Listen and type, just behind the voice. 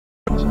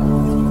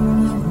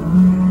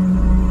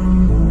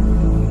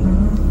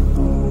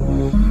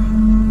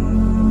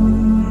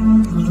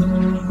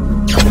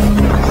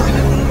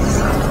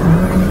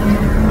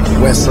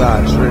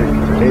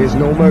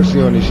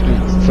mercy on these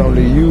streets. It's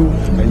only you,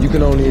 and you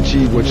can only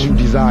achieve what you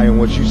desire and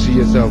what you see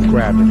yourself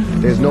crafting.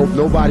 There's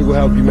nobody will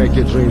help you make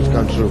your dreams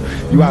come true.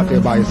 You out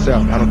there by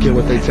yourself. I don't care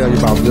what they tell you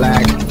about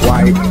black,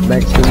 white,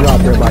 Mexican. You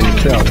out there by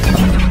yourself.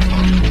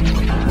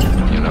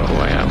 You know who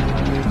I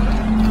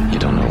am. You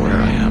don't know where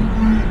I am.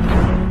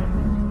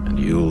 And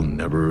you'll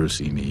never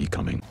see me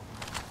coming.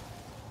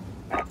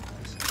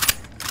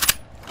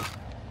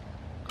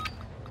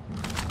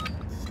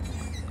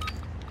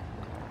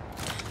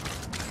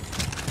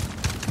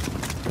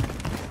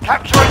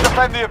 Capture and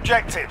defend the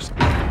objectives.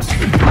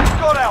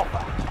 Got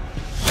Alpha.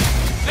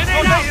 Not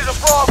needed a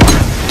Bravo.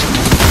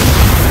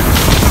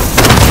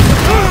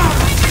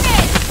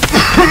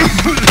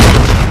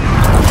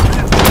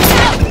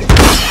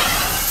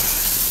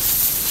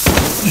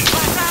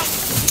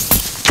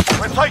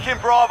 We're taking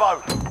Bravo.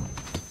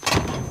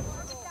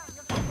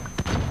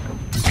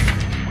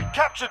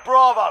 Captured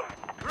Bravo.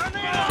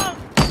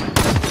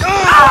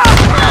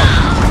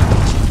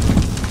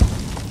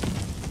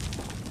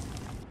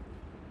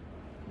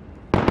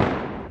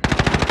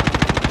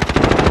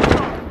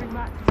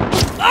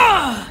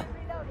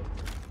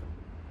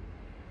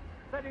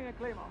 Setting a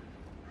claymore.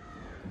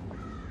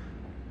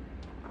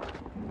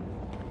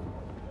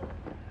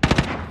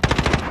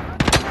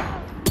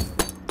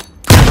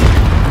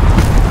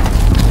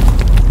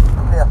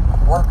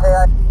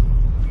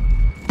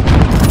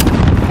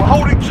 We're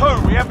holding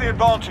 2. We have the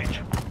advantage.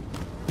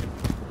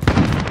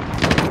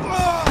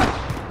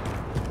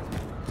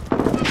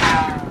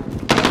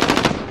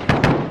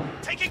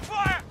 Taking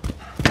fire.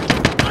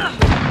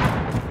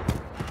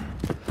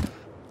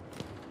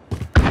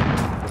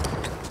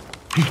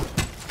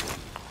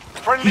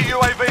 Friendly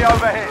UAV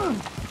overhead.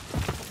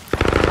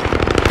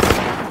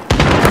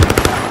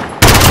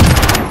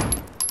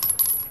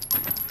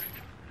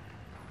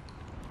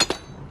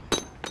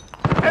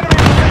 Enemy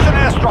precision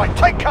airstrike.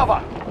 Take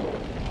cover.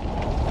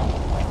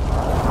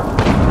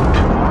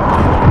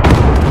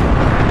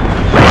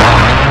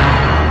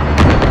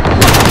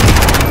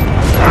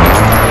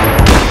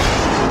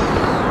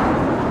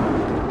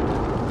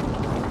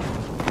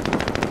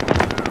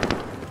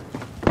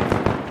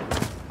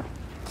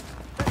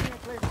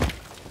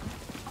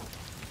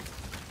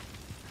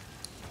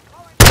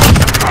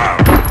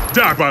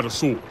 Die by the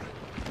sword.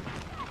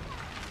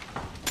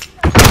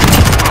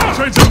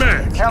 Change the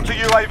man. Counter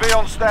UAV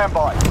on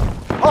standby.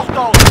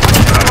 Hostiles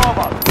taking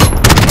Bravo.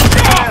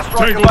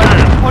 Airstrike Tango away.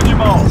 down. On your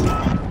mark.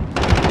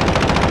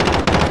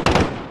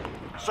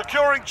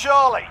 Securing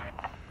Charlie.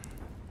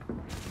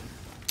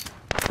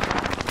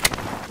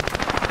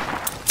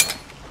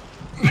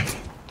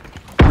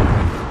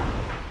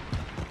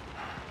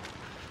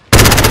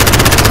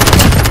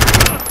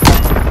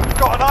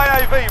 Got an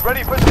IAV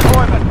ready for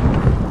deployment.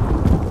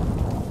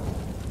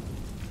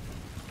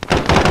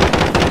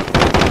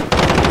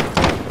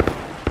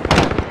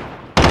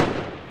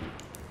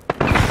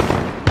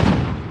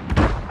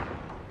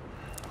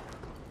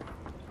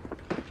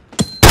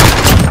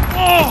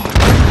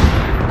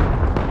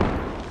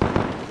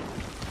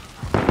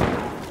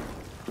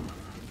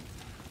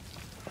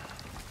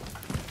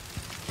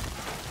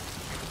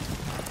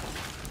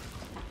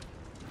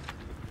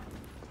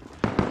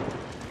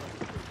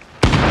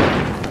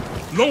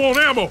 Low on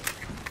ammo.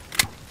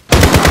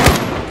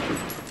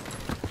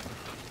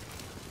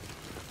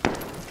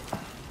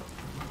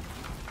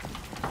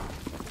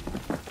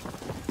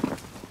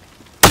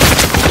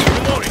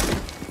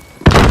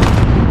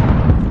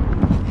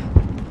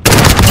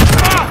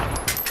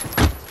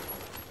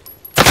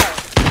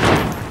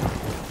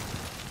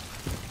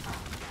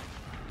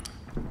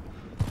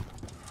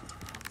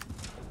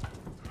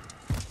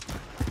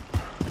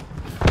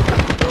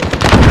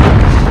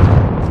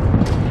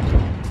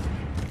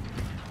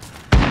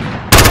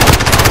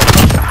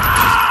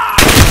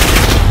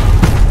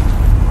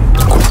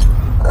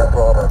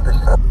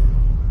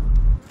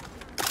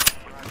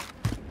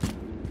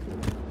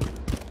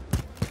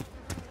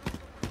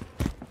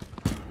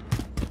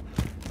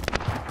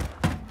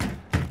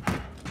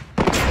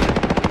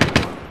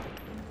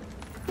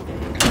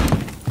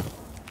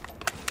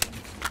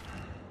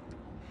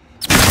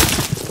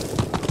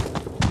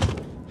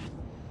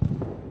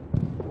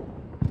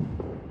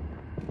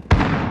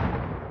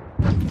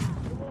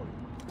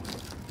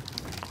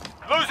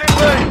 Losing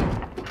lead.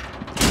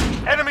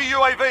 Enemy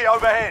UAV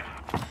overhead.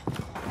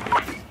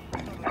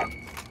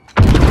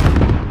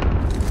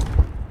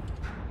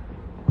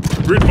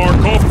 Grid mark,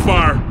 call for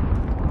fire.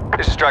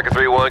 This is Striker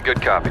 3-1,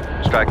 good copy.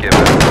 Strike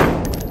inbound.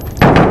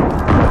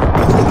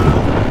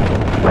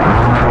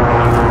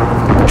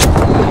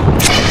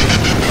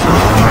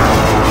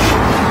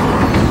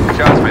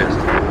 Shots missed.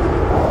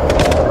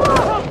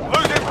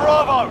 Losing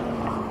Bravo.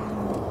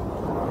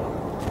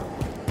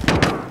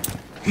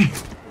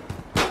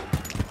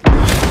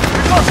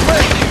 We lost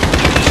lead.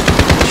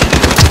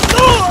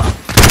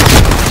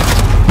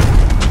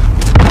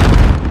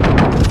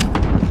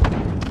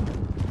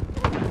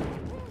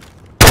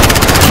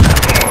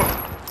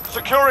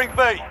 Securing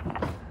B.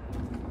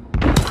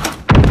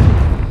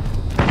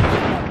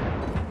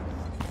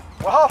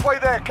 We're halfway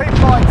there, keep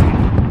fighting.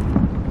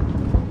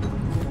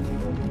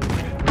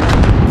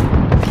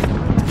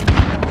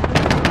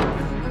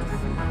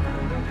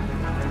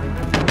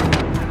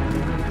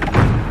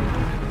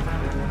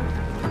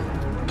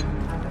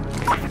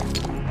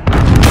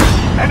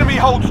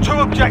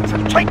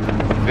 objective. Take...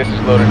 This is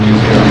loader 2-0.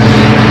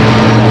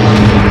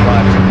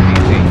 Survive to the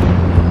DC.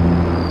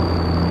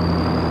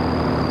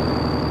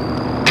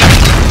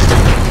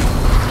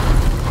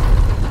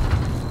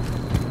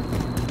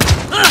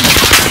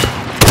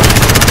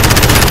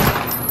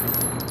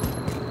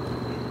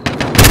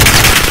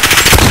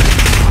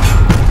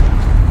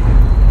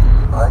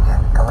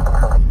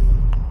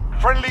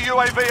 Friendly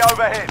UAV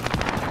overhead.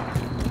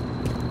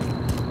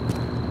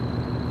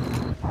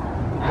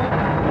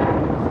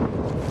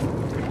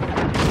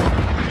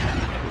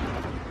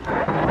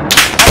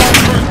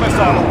 Cruise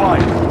missile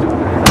away.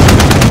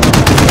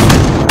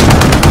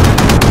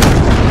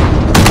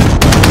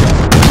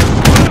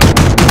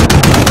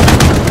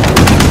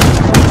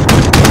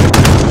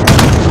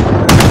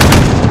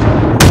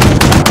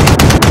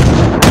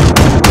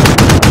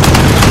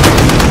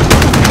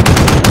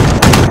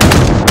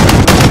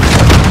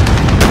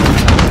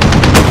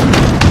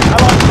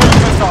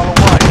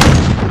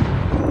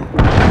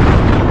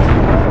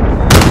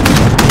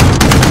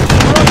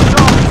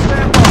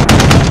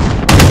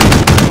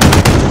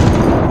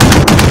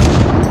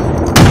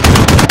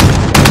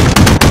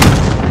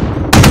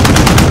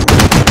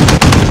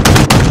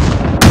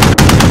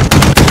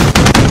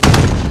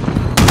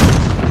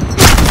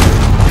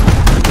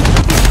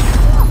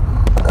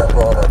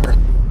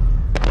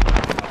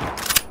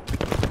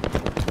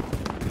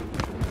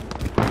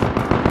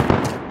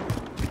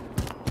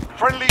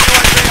 Friendly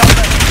UAV on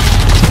there.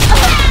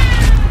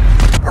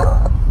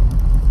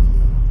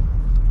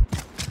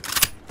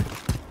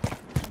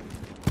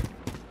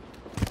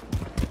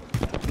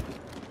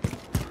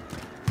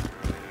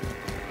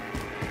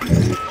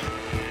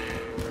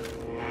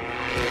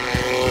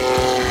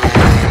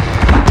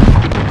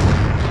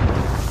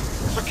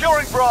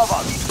 Securing Bravo.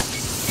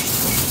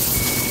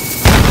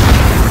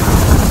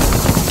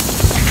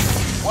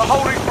 We're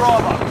holding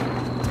Bravo.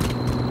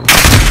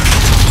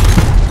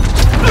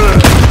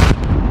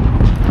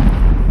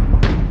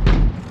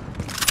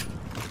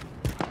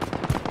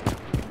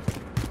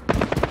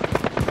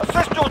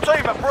 Assist your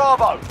team at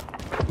Bravo.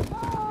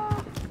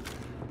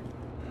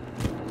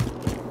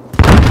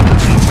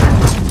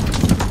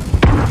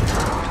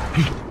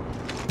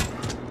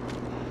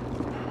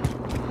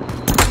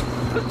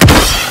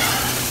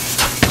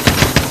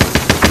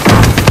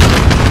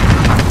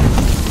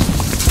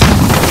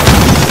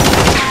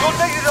 You're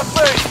needed at B.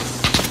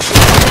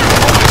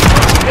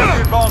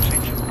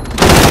 Advantage.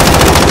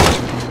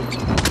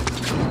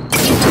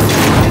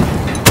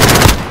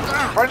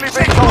 Friendly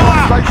vehicle on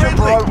station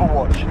for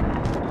Overwatch.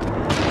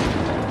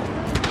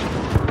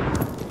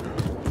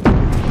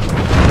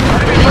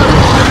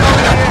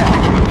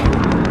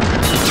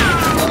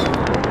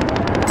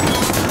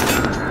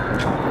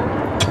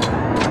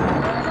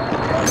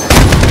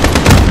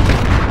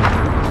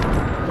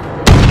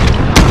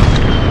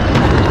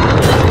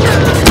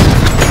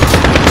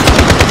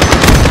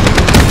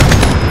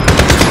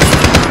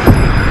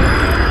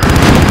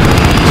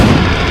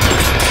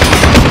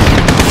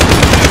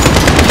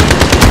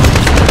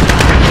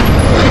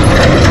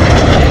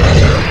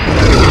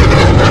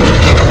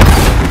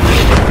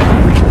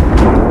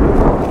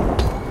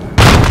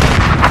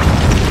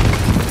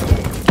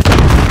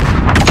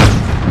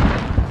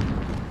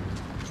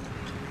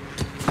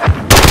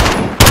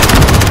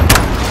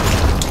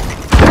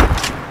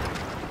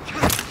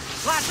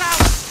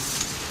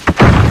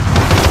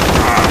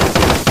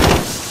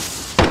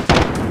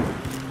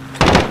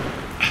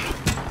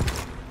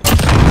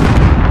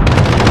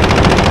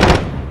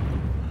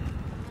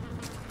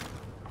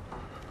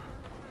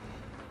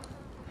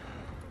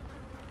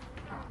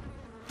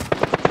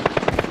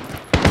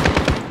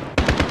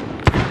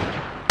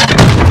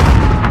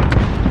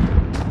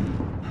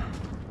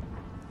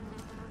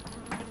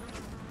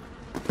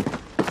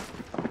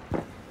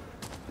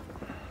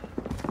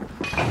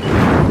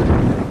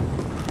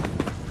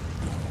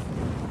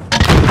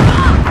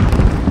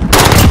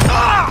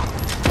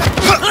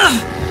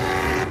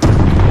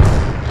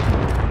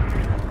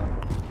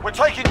 We're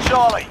taking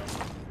Charlie.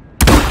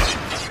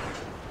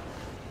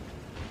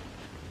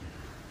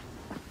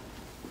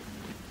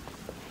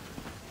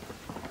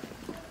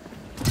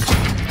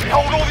 We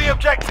hold all the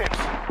objectives.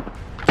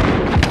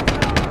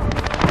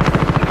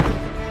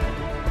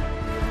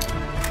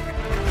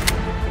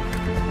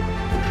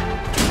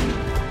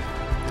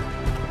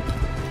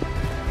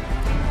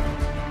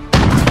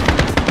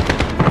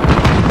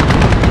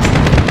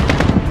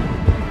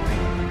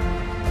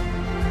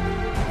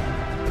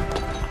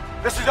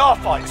 This is our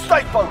fight.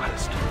 Stay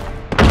focused.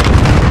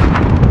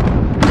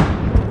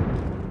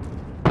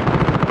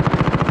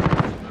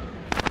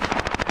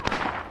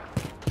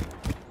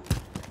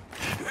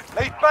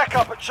 Need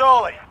backup at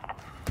Charlie.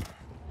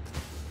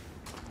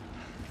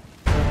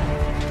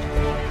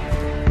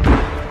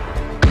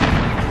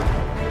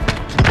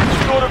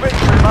 Scored a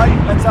victory,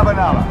 mate. Let's have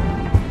another.